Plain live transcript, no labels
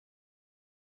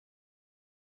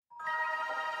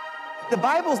The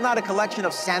Bible is not a collection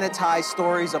of sanitized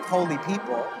stories of holy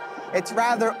people. It's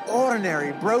rather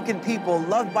ordinary, broken people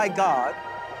loved by God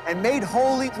and made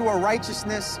holy through a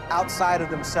righteousness outside of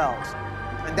themselves.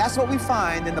 And that's what we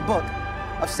find in the book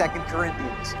of 2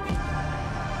 Corinthians.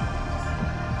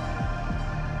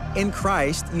 In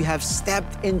Christ, you have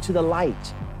stepped into the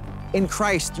light. In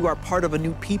Christ, you are part of a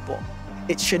new people.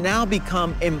 It should now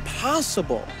become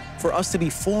impossible for us to be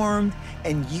formed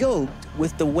and yoked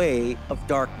with the way of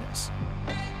darkness.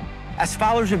 As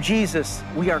followers of Jesus,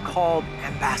 we are called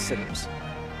ambassadors.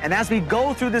 And as we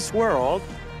go through this world,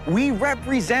 we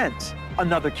represent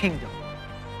another kingdom.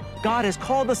 God has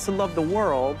called us to love the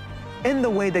world in the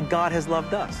way that God has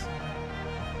loved us.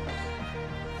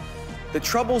 The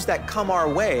troubles that come our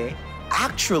way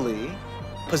actually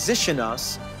position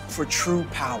us for true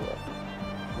power.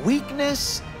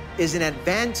 Weakness is an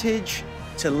advantage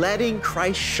to letting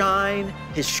Christ shine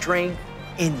His strength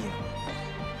in you.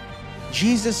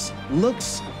 Jesus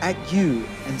looks at you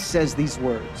and says these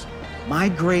words, "My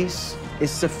grace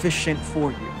is sufficient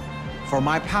for you, for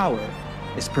my power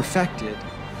is perfected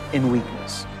in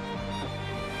weakness."